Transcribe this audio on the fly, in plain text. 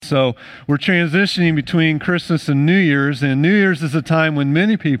So we're transitioning between Christmas and New Year's, and New Year's is a time when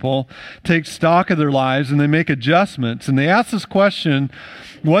many people take stock of their lives and they make adjustments, and they ask this question,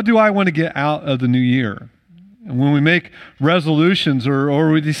 what do I want to get out of the new year? And when we make resolutions or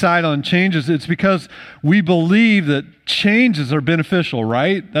we decide on changes, it's because we believe that changes are beneficial,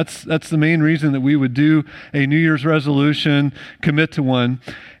 right? That's the main reason that we would do a New Year's resolution, commit to one.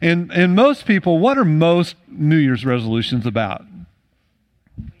 And most people, what are most New Year's resolutions about?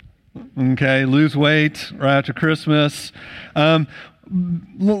 Okay, lose weight right after Christmas.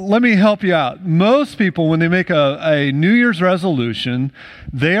 Let me help you out. Most people, when they make a New Year's resolution,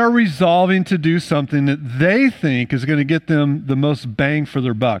 they are resolving to do something that they think is going to get them the most bang for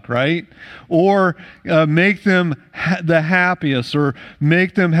their buck, right? Or make them the happiest, or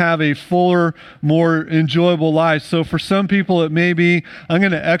make them have a fuller, more enjoyable life. So for some people, it may be, I'm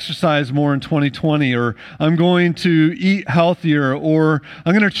going to exercise more in 2020, or I'm going to eat healthier, or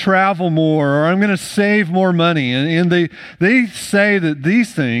I'm going to travel more, or I'm going to save more money. And they say that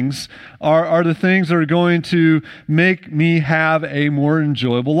these things are the things that are going to make me have a more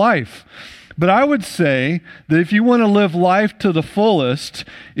enjoyable life. But I would say that if you want to live life to the fullest,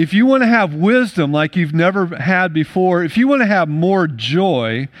 if you want to have wisdom like you've never had before, if you want to have more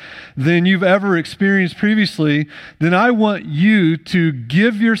joy than you've ever experienced previously, then I want you to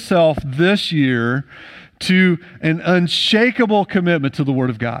give yourself this year to an unshakable commitment to the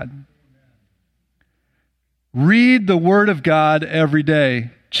Word of God. Read the Word of God every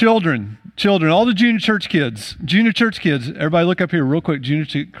day. Children, all the junior church kids, everybody look up here real quick, junior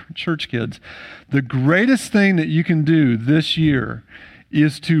church kids. The greatest thing that you can do this year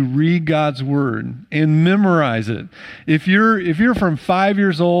is to read God's Word and memorize it. If you're from 5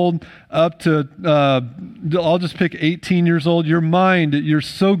 years old up to, I'll just pick 18 years old, you're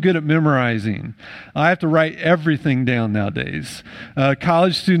so good at memorizing. I have to write everything down nowadays.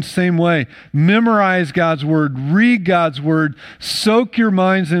 College students, same way. Memorize God's Word, read God's Word, soak your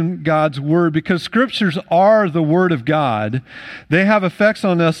minds in God's Word, because Scriptures are the Word of God. They have effects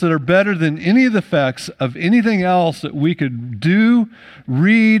on us that are better than any of the effects of anything else that we could do,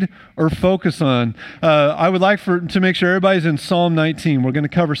 read, or focus on. I would like to make sure everybody's in Psalm 19. We're going to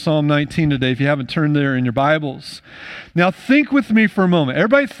cover Psalm 19 today if you haven't turned there in your Bibles. Now think with me for a moment.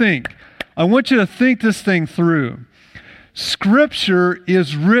 Everybody think. I want you to think this thing through. Scripture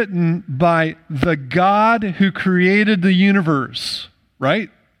is written by the God who created the universe, right?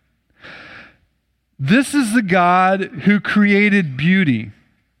 This is the God who created beauty.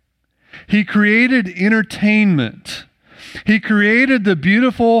 He created entertainment. He created the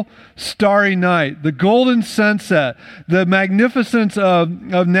beautiful starry night, the golden sunset, the magnificence of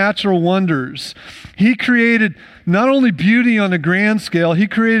natural wonders. He created not only beauty on a grand scale, he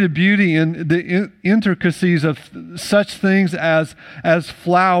created beauty in the intricacies of such things as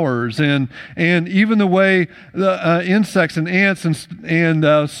flowers and even the way the insects and ants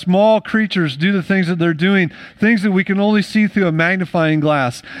and small creatures do the things that they're doing, things that we can only see through a magnifying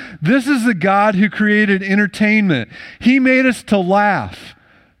glass. This is the God who created entertainment. He made us to laugh,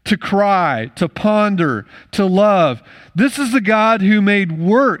 to cry, to ponder, to love. This is the God who made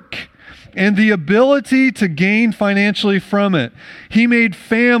work and the ability to gain financially from it. He made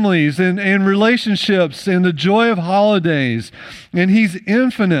families and relationships and the joy of holidays. And he's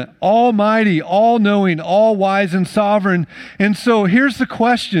infinite, almighty, all-knowing, all-wise, and sovereign. And so here's the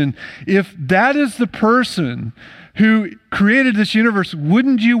question. If that is the person who created this universe,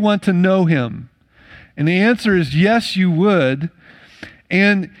 wouldn't you want to know him? And the answer is yes, you would.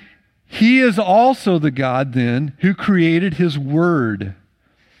 And he is also the God then who created his word.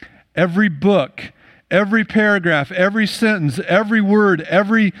 Every book, every paragraph, every sentence, every word,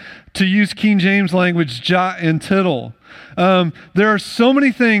 to use King James language, jot and tittle. There are so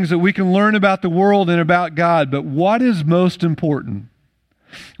many things that we can learn about the world and about God, but what is most important?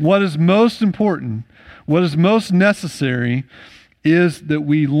 What is most important? What is most necessary is that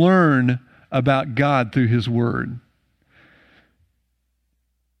we learn about God through his word.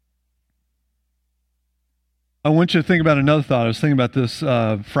 I want you to think about another thought. I was thinking about this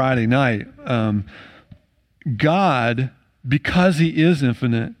Friday night. God, because he is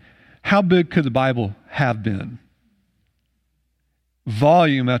infinite, how big could the Bible have been?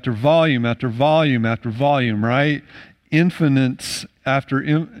 Volume after volume after volume after volume, right? Infinites after...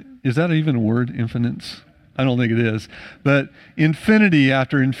 is that even a word, infinites? I don't think it is. But infinity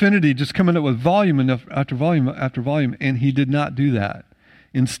after infinity, just coming up with volume after volume after volume, and he did not do that.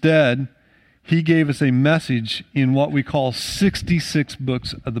 Instead, he gave us a message in what we call 66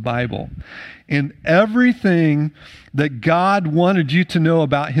 books of the Bible. And everything that God wanted you to know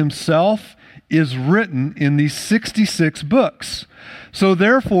about himself is written in these 66 books. So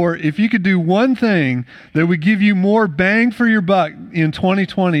therefore, if you could do one thing that would give you more bang for your buck in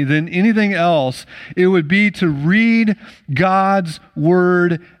 2020 than anything else, it would be to read God's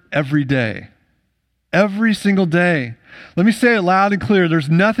word every day. Every single day. Let me say it loud and clear. There's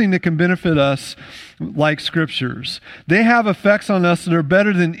nothing that can benefit us like scriptures. They have effects on us that are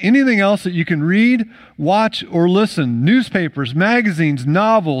better than anything else that you can read, watch, or listen. Newspapers, magazines,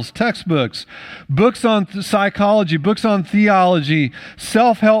 novels, textbooks, books on psychology, books on theology,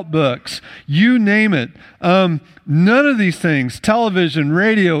 self-help books, you name it. None of these things, television,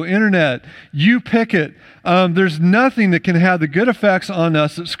 radio, internet, you pick it. There's nothing that can have the good effects on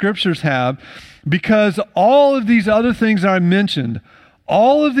us that scriptures have, because all of these other things I mentioned,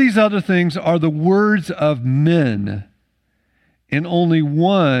 all of these other things are the words of men. And only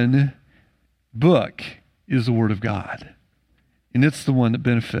one book is the Word of God. And it's the one that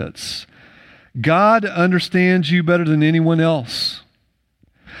benefits. God understands you better than anyone else.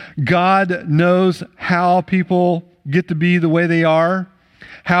 God knows how people get to be the way they are,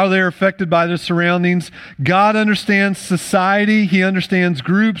 how they're affected by their surroundings. God understands society. He understands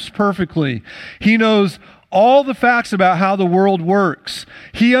groups perfectly. He knows all the facts about how the world works.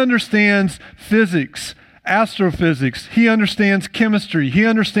 He understands physics, astrophysics. He understands chemistry. He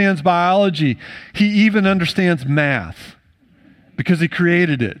understands biology. He even understands math because he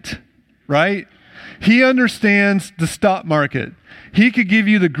created it, right? He understands the stock market. He could give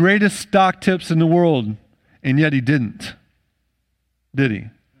you the greatest stock tips in the world, and yet he didn't. Did he?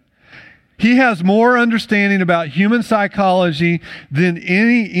 He has more understanding about human psychology than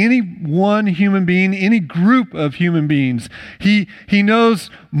any one human being, any group of human beings. He knows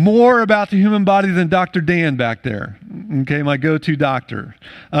more about the human body than Dr. Dan back there, okay, my go-to doctor.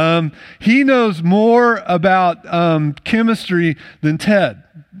 He knows more about chemistry than Ted.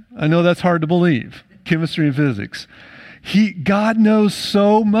 I know that's hard to believe, chemistry and physics. God knows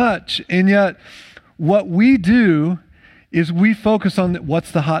so much, and yet what we do is we focus on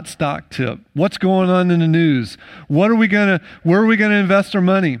what's the hot stock tip, what's going on in the news, where are we gonna invest our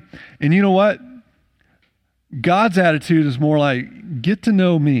money? And you know what? God's attitude is more like, get to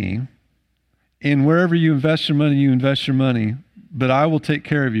know me, and wherever you invest your money, but I will take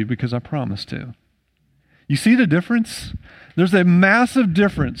care of you because I promise to. You see the difference? There's a massive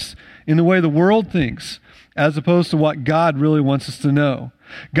difference in the way the world thinks as opposed to what God really wants us to know.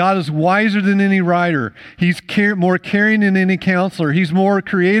 God is wiser than any writer. He's more caring than any counselor. He's more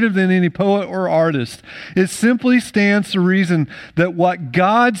creative than any poet or artist. It simply stands to reason that what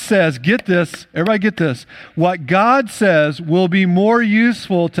God says, get this, everybody get this, what God says will be more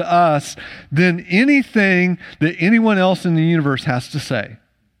useful to us than anything that anyone else in the universe has to say.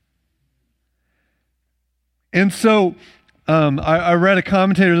 And so I read a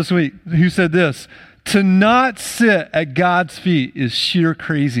commentator this week who said this: to not sit at God's feet is sheer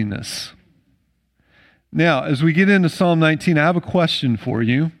craziness. Now, as we get into Psalm 19, I have a question for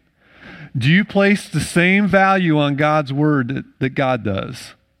you. Do you place the same value on God's word that God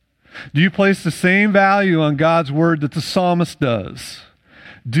does? Do you place the same value on God's word that the psalmist does?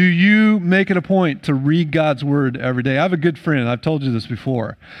 Do you make it a point to read God's word every day? I have a good friend. I've told you this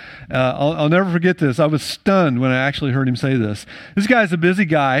before. I'll never forget this. I was stunned when I actually heard him say this. This guy's a busy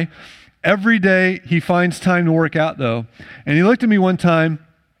guy. Every day he finds time to work out, though. And he looked at me one time.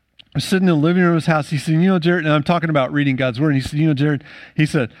 I was sitting in the living room of his house. He said, Jarred, and I'm talking about reading God's word. And he said, Jarred, he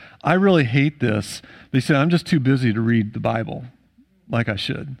said, I really hate this. But he said, I'm just too busy to read the Bible like I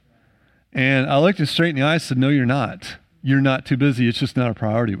should. And I looked him straight in the eyes and said, no, you're not. You're not too busy. It's just not a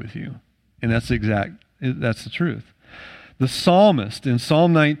priority with you. And that's the truth. The psalmist in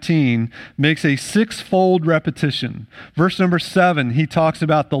Psalm 19 makes a six-fold repetition. Verse number 7, he talks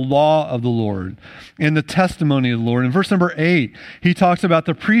about the law of the Lord and the testimony of the Lord. In verse number 8, he talks about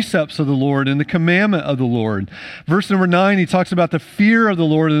the precepts of the Lord and the commandment of the Lord. Verse number 9, he talks about the fear of the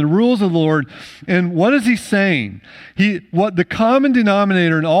Lord and the rules of the Lord. And what is he saying? What the common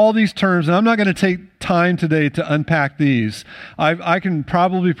denominator in all these terms, and I'm not going to take time today to unpack these. I can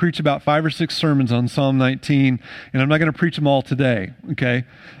probably preach about 5 or 6 sermons on Psalm 19, and I'm not going to preach them all today, okay?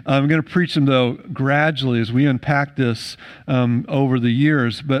 I'm going to preach them, though, gradually as we unpack this over the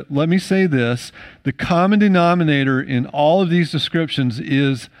years. But let me say this. The common denominator in all of these descriptions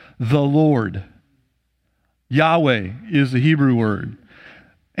is the Lord. Yahweh is the Hebrew word.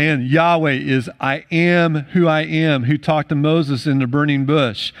 And Yahweh is I am, who talked to Moses in the burning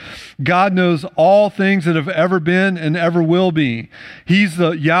bush. God knows all things that have ever been and ever will be. He's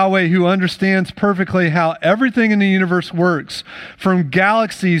the Yahweh who understands perfectly how everything in the universe works, from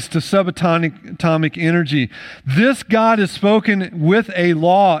galaxies to subatomic energy. This God is spoken with a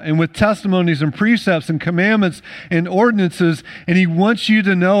law and with testimonies and precepts and commandments and ordinances, and he wants you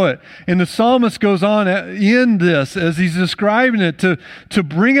to know it. And the psalmist goes on in this as he's describing it to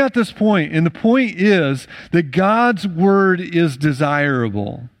bring out this point, and the point is that God's word is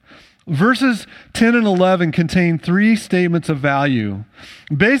desirable. Verses 10 and 11 contain three statements of value.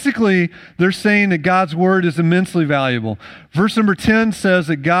 Basically, they're saying that God's word is immensely valuable. Verse number 10 says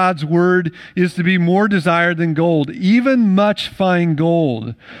that God's word is to be more desired than gold, even much fine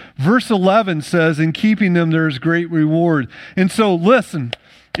gold. Verse 11 says, in keeping them there is great reward. And so listen,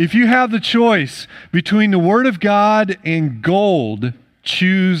 if you have the choice between the word of God and gold,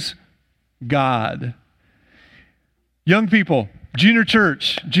 choose God. Young people, junior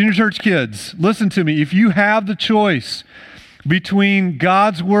church kids, listen to me. If you have the choice between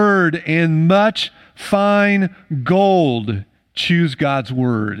God's word and much fine gold, choose God's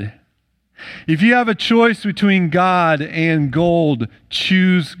word. If you have a choice between God and gold,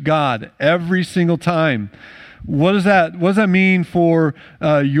 choose God every single time. What does that mean for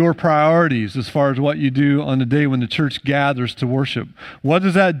your priorities as far as what you do on the day when the church gathers to worship? What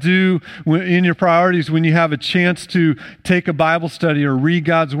does that do in your priorities when you have a chance to take a Bible study or read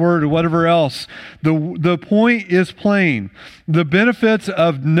God's word or whatever else? The point is plain. The benefits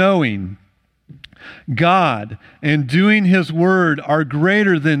of knowing God and doing his word are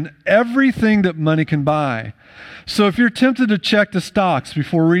greater than everything that money can buy. So if you're tempted to check the stocks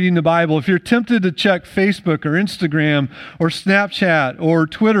before reading the Bible, if you're tempted to check Facebook or Instagram or Snapchat or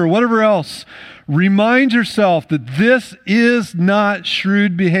Twitter, whatever else, remind yourself that this is not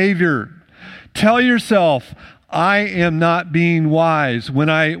shrewd behavior. Tell yourself, I am not being wise when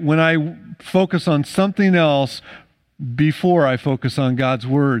I focus on something else before I focus on God's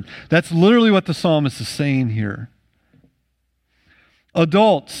word. That's literally what the psalmist is saying here.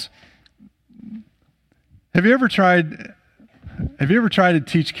 Adults, have you ever tried to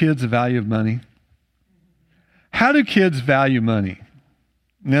teach kids the value of money? How do kids value money?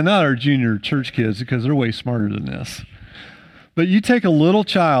 Now, not our junior church kids, because they're way smarter than this. But you take a little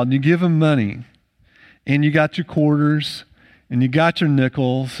child and you give them money, and you got your quarters, and you got your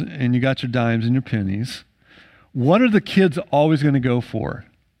nickels, and you got your dimes and your pennies. What are the kids always going to go for?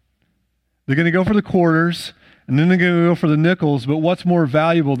 They're going to go for the quarters, and then they're going to go for the nickels, but what's more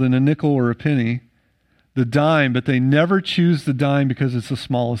valuable than a nickel or a penny? The dime, but they never choose the dime because it's the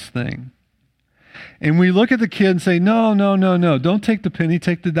smallest thing. And we look at the kid and say, no, don't take the penny,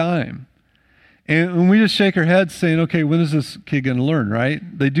 take the dime. And we just shake our heads saying, okay, when is this kid going to learn, right?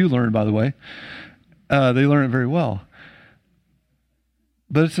 They do learn, by the way. They learn it very well.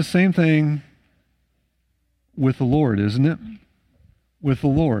 But it's the same thing with the Lord, isn't it? With the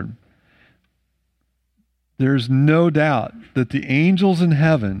Lord. There's no doubt that the angels in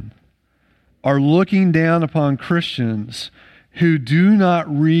heaven are looking down upon Christians who do not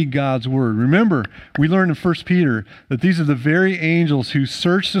read God's word. Remember, we learned in 1 Peter that these are the very angels who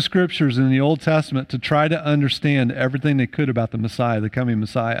searched the scriptures in the Old Testament to try to understand everything they could about the Messiah, the coming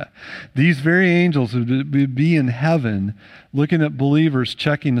Messiah. These very angels would be in heaven looking at believers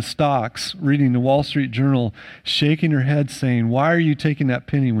checking the stocks, reading the Wall Street Journal, shaking their heads saying, why are you taking that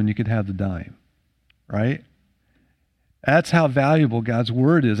penny when you could have the dime? Right? That's how valuable God's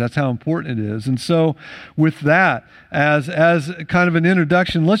word is. That's how important it is. And so with that, as kind of an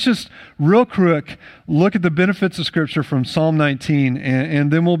introduction, let's just real quick look at the benefits of Scripture from Psalm 19,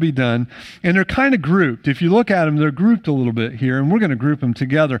 and then we'll be done. And they're kind of grouped. If you look at them, they're grouped a little bit here, and we're going to group them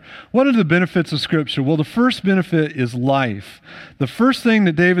together. What are the benefits of Scripture? Well, the first benefit is life. The first thing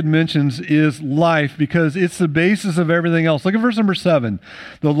that David mentions is life because it's the basis of everything else. Look at verse number 7.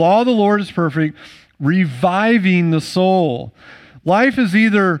 The law of the Lord is perfect, reviving the soul. Life is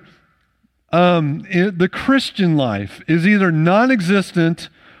either, the Christian life is either non-existent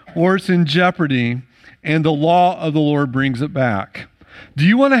or it's in jeopardy, and the law of the Lord brings it back. Do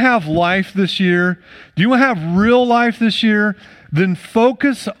you want to have life this year? Do you want to have real life this year? Then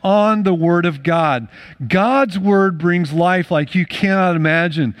focus on the Word of God. God's Word brings life like you cannot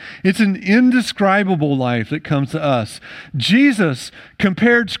imagine. It's an indescribable life that comes to us. Jesus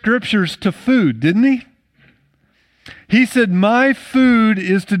compared Scriptures to food, didn't he? He said, my food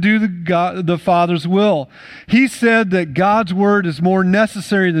is to do the Father's will. He said that God's Word is more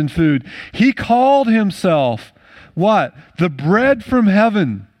necessary than food. He called himself, what? The bread from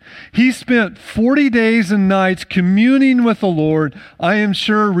heaven. He spent 40 days and nights communing with the Lord, I am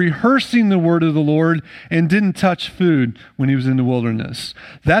sure rehearsing the word of the Lord, and didn't touch food when he was in the wilderness.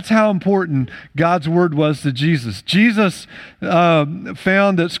 That's how important God's word was to Jesus. Jesus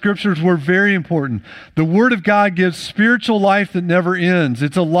found that scriptures were very important. The word of God gives spiritual life that never ends.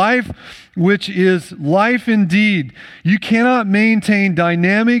 It's a life which is life indeed. You cannot maintain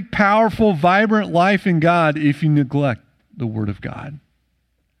dynamic, powerful, vibrant life in God if you neglect the word of God.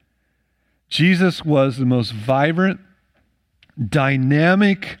 Jesus was the most vibrant,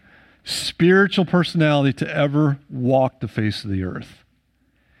 dynamic, spiritual personality to ever walk the face of the earth.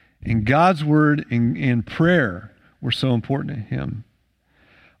 And God's word and prayer were so important to him.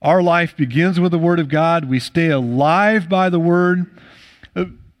 Our life begins with the word of God. We stay alive by the word.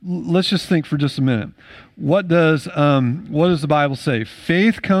 Let's just think for just a minute. What does the Bible say?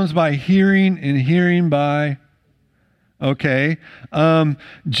 Faith comes by hearing, and hearing by... Okay.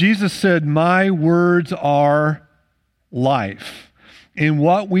 Jesus said, my words are life. And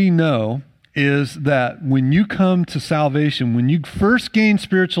what we know is that when you come to salvation, when you first gain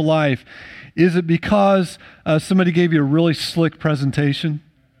spiritual life, is it because somebody gave you a really slick presentation?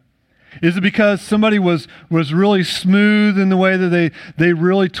 Is it because somebody was really smooth in the way that they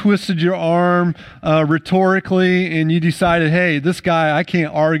really twisted your arm rhetorically, and you decided, hey, this guy, I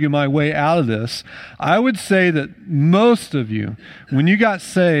can't argue my way out of this? I would say that most of you, when you got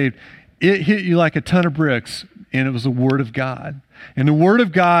saved, it hit you like a ton of bricks, and it was the Word of God. And the Word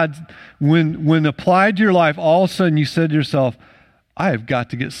of God, when applied to your life, all of a sudden you said to yourself, I have got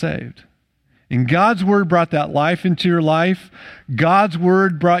to get saved. And God's word brought that life into your life. God's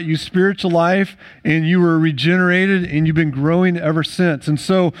word brought you spiritual life, and you were regenerated, and you've been growing ever since. And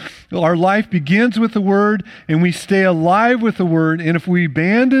so our life begins with the word, and we stay alive with the word. And if we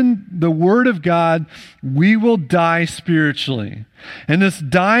abandon the word of God, we will die spiritually. And this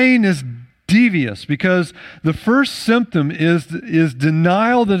dying is devious because the first symptom is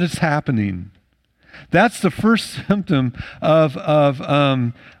denial that it's happening. That's the first symptom of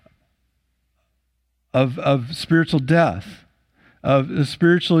spiritual death, of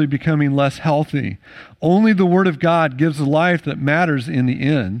spiritually becoming less healthy. Only the Word of God gives a life that matters in the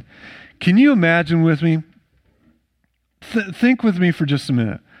end. Can you imagine with me? Think with me for just a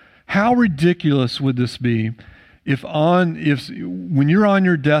minute. How ridiculous would this be if when you're on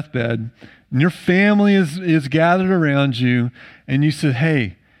your deathbed and your family is gathered around you and you said,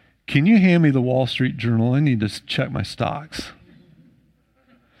 hey, can you hand me the Wall Street Journal? I need to check my stocks.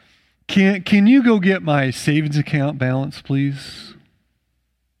 Can you go get my savings account balance, please?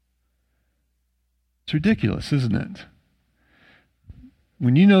 It's ridiculous, isn't it?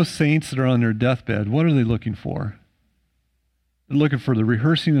 When you know saints that are on their deathbed, what are they looking for? They're looking for the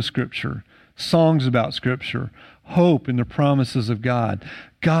rehearsing of Scripture, songs about Scripture, hope in the promises of God.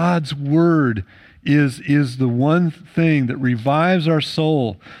 God's Word is the one thing that revives our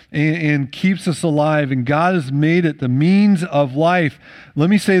soul and keeps us alive, and God has made it the means of life. Let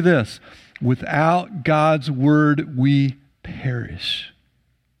me say this: without God's word, we perish.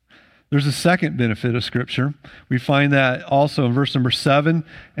 There's a second benefit of Scripture. We find that also in verse number 7,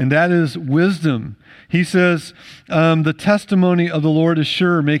 and that is wisdom. He says, the testimony of the Lord is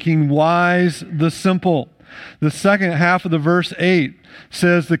sure, making wise the simple. The second half of the verse 8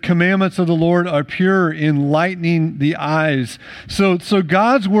 says the commandments of the Lord are pure, enlightening the eyes. So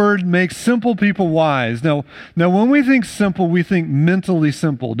God's word makes simple people wise. Now when we think simple, we think mentally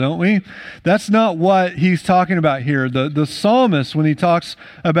simple, don't we? That's not what he's talking about here. The psalmist, when he talks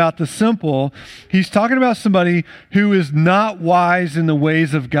about the simple, he's talking about somebody who is not wise in the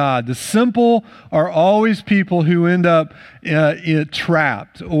ways of God. The simple are always people who end up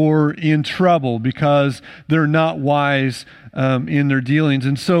trapped or in trouble because they're not wise in their dealings.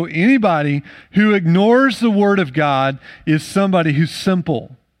 And so anybody who ignores the word of God is somebody who's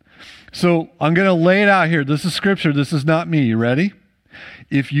simple. So I'm going to lay it out here. This is Scripture. This is not me. You ready?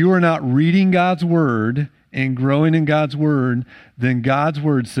 If you are not reading God's word and growing in God's word, then God's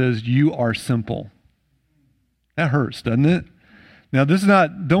word says you are simple. That hurts, doesn't it? Now, this is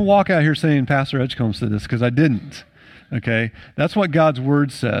not, don't walk out here saying Pastor Edgecombe said this, because I didn't. Okay, that's what God's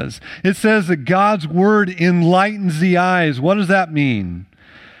word says. It says that God's word enlightens the eyes. What does that mean?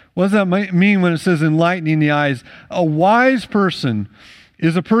 What does that mean when it says enlightening the eyes? A wise person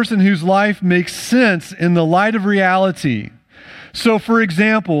is a person whose life makes sense in the light of reality. So, for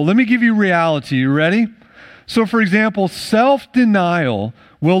example, let me give you reality. You ready? So, for example, self-denial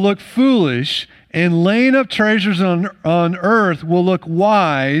will look foolish, and laying up treasures on earth will look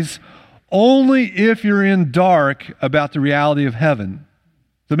wise only if you're in dark about the reality of heaven.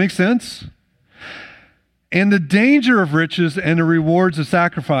 Does that make sense? and the danger of riches and the rewards of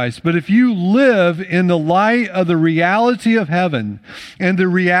sacrifice. But if you live in the light of the reality of heaven and the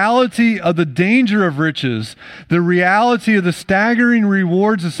reality of the danger of riches, the reality of the staggering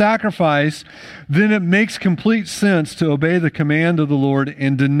rewards of sacrifice, then it makes complete sense to obey the command of the Lord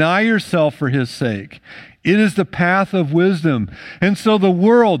and deny yourself for his sake. It is the path of wisdom. And so the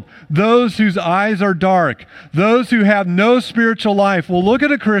world, those whose eyes are dark, those who have no spiritual life, will look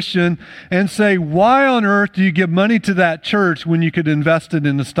at a Christian and say, why on earth do you give money to that church when you could invest it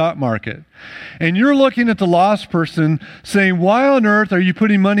in the stock market? And you're looking at the lost person saying, why on earth are you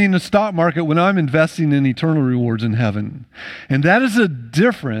putting money in the stock market when I'm investing in eternal rewards in heaven? And that is a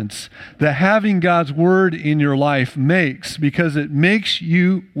difference that having God's word in your life makes, because it makes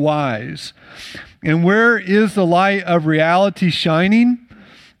you wise. And where is the light of reality shining?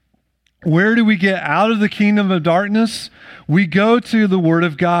 Where do we get out of the kingdom of darkness? We go to the Word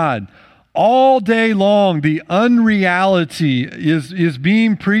of God. All day long, the unreality is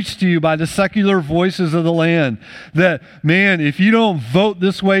being preached to you by the secular voices of the land. That, man, if you don't vote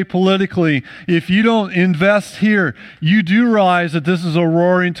this way politically, if you don't invest here, you do realize that this is a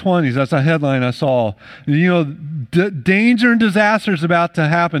roaring 20s. That's a headline I saw. Danger and disaster is about to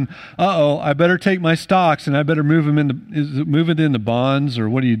happen. I better take my stocks and I better move it into bonds, or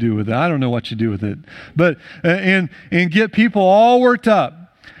what do you do with it? I don't know what you do with it. But, and get people all worked up.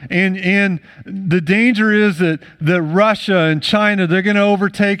 And the danger is that Russia and China, they're going to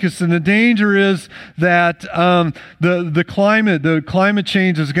overtake us. And the danger is that the climate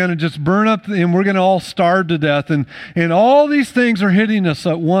change is going to just burn up, and we're going to all starve to death. And all these things are hitting us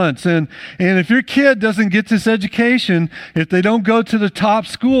at once. And if your kid doesn't get this education, if they don't go to the top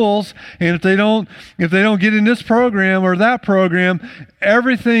schools, and if they don't get in this program or that program,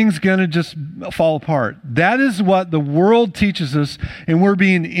 everything's going to just fall apart. That is what the world teaches us, and we're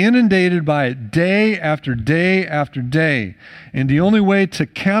being inundated by it day after day after day. And the only way to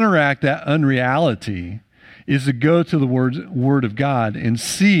counteract that unreality is to go to the Word of God and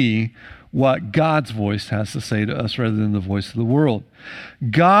see what God's voice has to say to us rather than the voice of the world.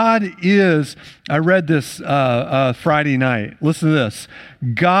 God is, I read this Friday night. Listen to this.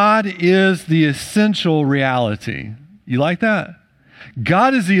 God is the essential reality. You like that?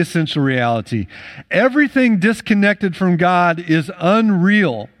 God is the essential reality. Everything disconnected from God is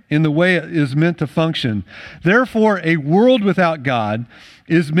unreal in the way it is meant to function. Therefore, a world without God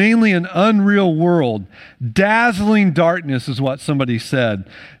is mainly an unreal world. Dazzling darkness is what somebody said.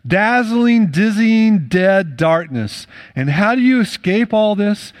 Dazzling, dizzying, dead darkness. And how do you escape all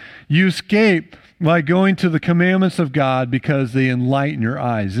this? You escape by going to the commandments of God, because they enlighten your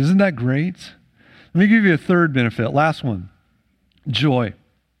eyes. Isn't that great? Let me give you a third benefit. Last one. Joy.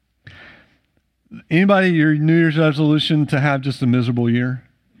 Anybody, your New Year's resolution to have just a miserable year?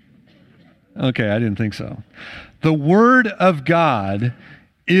 Okay, I didn't think so. The Word of God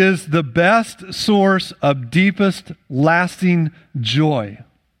is the best source of deepest, lasting joy.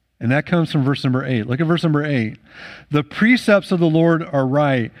 And that comes from verse number 8. Look at verse number 8. The precepts of the Lord are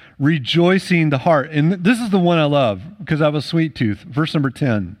right, rejoicing the heart. And this is the one I love, because I have a sweet tooth. Verse number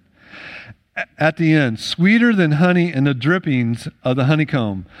 10. At the end, sweeter than honey and the drippings of the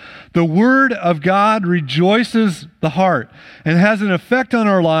honeycomb. The Word of God rejoices the heart and has an effect on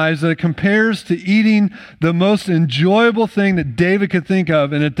our lives that it compares to eating the most enjoyable thing that David could think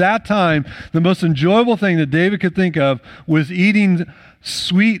of. And at that time, the most enjoyable thing that David could think of was eating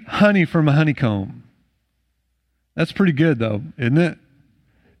sweet honey from a honeycomb. That's pretty good, though, isn't it?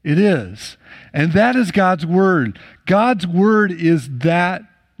 It is. And that is God's Word. God's Word is that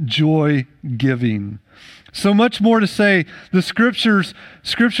joy-giving. So much more to say. The Scripture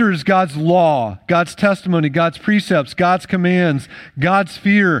is God's law, God's testimony, God's precepts, God's commands, God's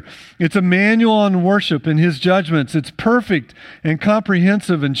fear. It's a manual on worship and His judgments. It's perfect and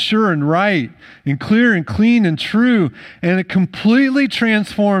comprehensive and sure and right and clear and clean and true. And it completely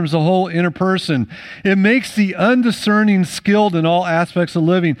transforms the whole inner person. It makes the undiscerning skilled in all aspects of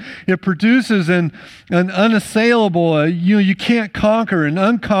living. It produces an unassailable, you can't conquer, an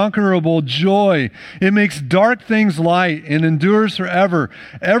unconquerable joy. It makes dark things light and endures forever.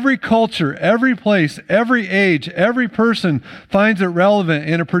 Every culture, every place, every age, every person finds it relevant,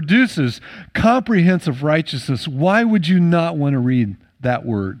 and it produces comprehensive righteousness. Why would you not want to read that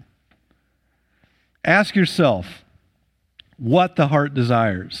word? Ask yourself what the heart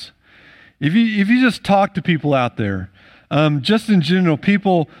desires. If you just talk to people out there, just in general,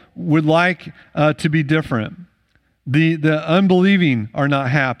 people would like to be different. The unbelieving are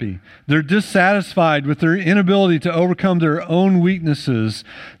not happy. They're dissatisfied with their inability to overcome their own weaknesses,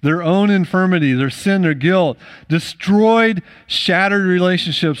 their own infirmity, their sin, their guilt. Destroyed, shattered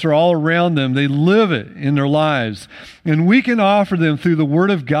relationships are all around them. They live it in their lives. And we can offer them through the Word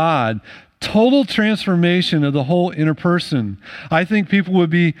of God total transformation of the whole inner person. I think people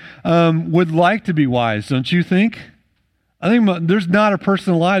would like to be wise, don't you think? I think there's not a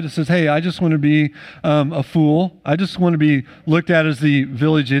person alive that says, hey, I just want to be a fool. I just want to be looked at as the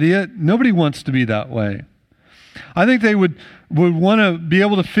village idiot. Nobody wants to be that way. I think they would want to be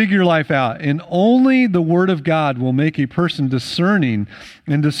able to figure life out. And only the Word of God will make a person discerning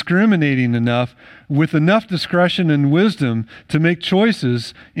and discriminating enough, with enough discretion and wisdom to make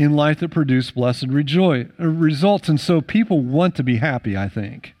choices in life that produce blessed results. And so people want to be happy, I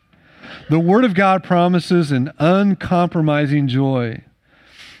think. The Word of God promises an uncompromising joy.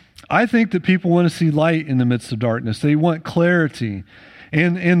 I think that people want to see light in the midst of darkness. They want clarity.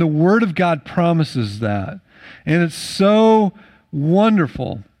 And the Word of God promises that. And it's so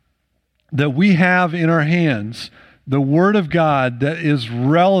wonderful that we have in our hands the Word of God that is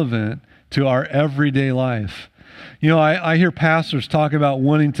relevant to our everyday life. You know, I hear pastors talk about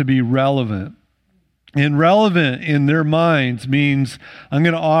wanting to be relevant. And relevant in their minds means I'm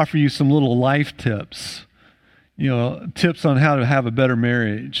going to offer you some little life tips. You know, tips on how to have a better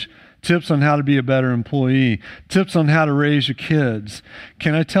marriage, tips on how to be a better employee, tips on how to raise your kids.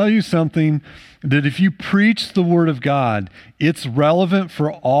 Can I tell you something? That if you preach the Word of God, it's relevant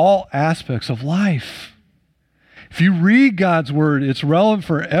for all aspects of life. If you read God's Word, it's relevant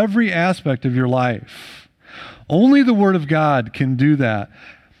for every aspect of your life. Only the Word of God can do that.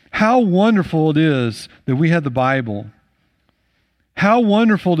 How wonderful it is that we have the Bible. How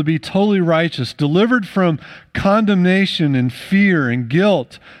wonderful to be totally righteous, delivered from condemnation and fear and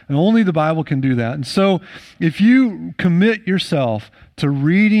guilt. And only the Bible can do that. And so if you commit yourself to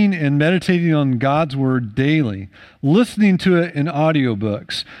reading and meditating on God's Word daily, listening to it in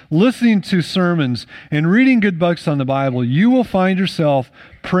audiobooks, listening to sermons, and reading good books on the Bible, you will find yourself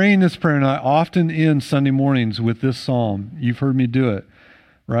praying this prayer. And I often end Sunday mornings with this psalm. You've heard me do it,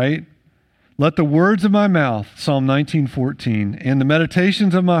 right? Let the words of my mouth, Psalm 19:14, and the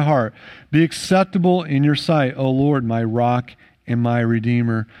meditations of my heart be acceptable in your sight, O Lord, my rock and my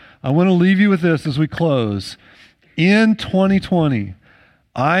redeemer. I want to leave you with this as we close. In 2020,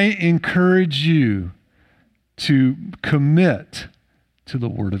 I encourage you to commit to the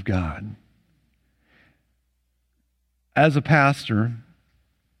Word of God. As a pastor,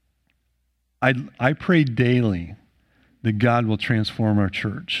 I pray daily that God will transform our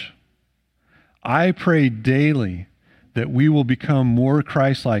church. I pray daily that we will become more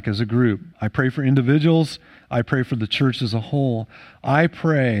Christ-like as a group. I pray for individuals. I pray for the church as a whole. I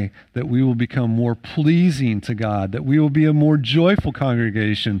pray that we will become more pleasing to God, that we will be a more joyful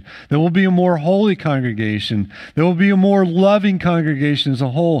congregation, that we'll be a more holy congregation, that we'll be a more loving congregation as a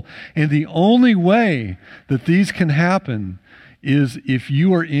whole. And the only way that these can happen is if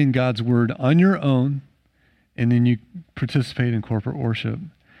you are in God's Word on your own, and then you participate in corporate worship.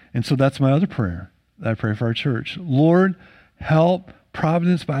 And so that's my other prayer that I pray for our church. Lord, help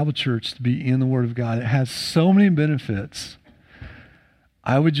Providence Bible Church to be in the Word of God. It has so many benefits.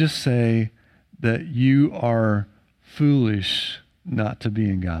 I would just say that you are foolish not to be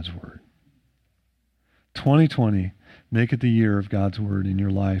in God's Word. 2020, make it the year of God's Word in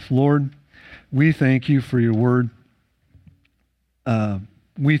your life. Lord, we thank you for your Word.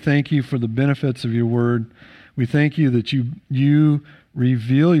 We thank you for the benefits of your Word. We thank you that you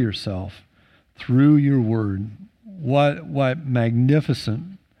reveal yourself through your Word. What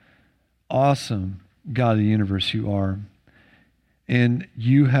magnificent, awesome God of the universe you are. And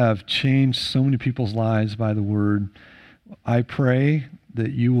you have changed so many people's lives by the Word. I pray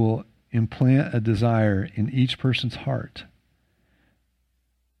that you will implant a desire in each person's heart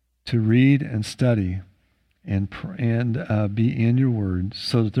to read and study and be in your Word,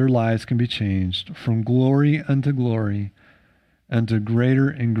 so that their lives can be changed from glory unto glory, unto greater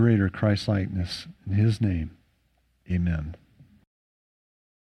and greater Christ-likeness. In His name, amen.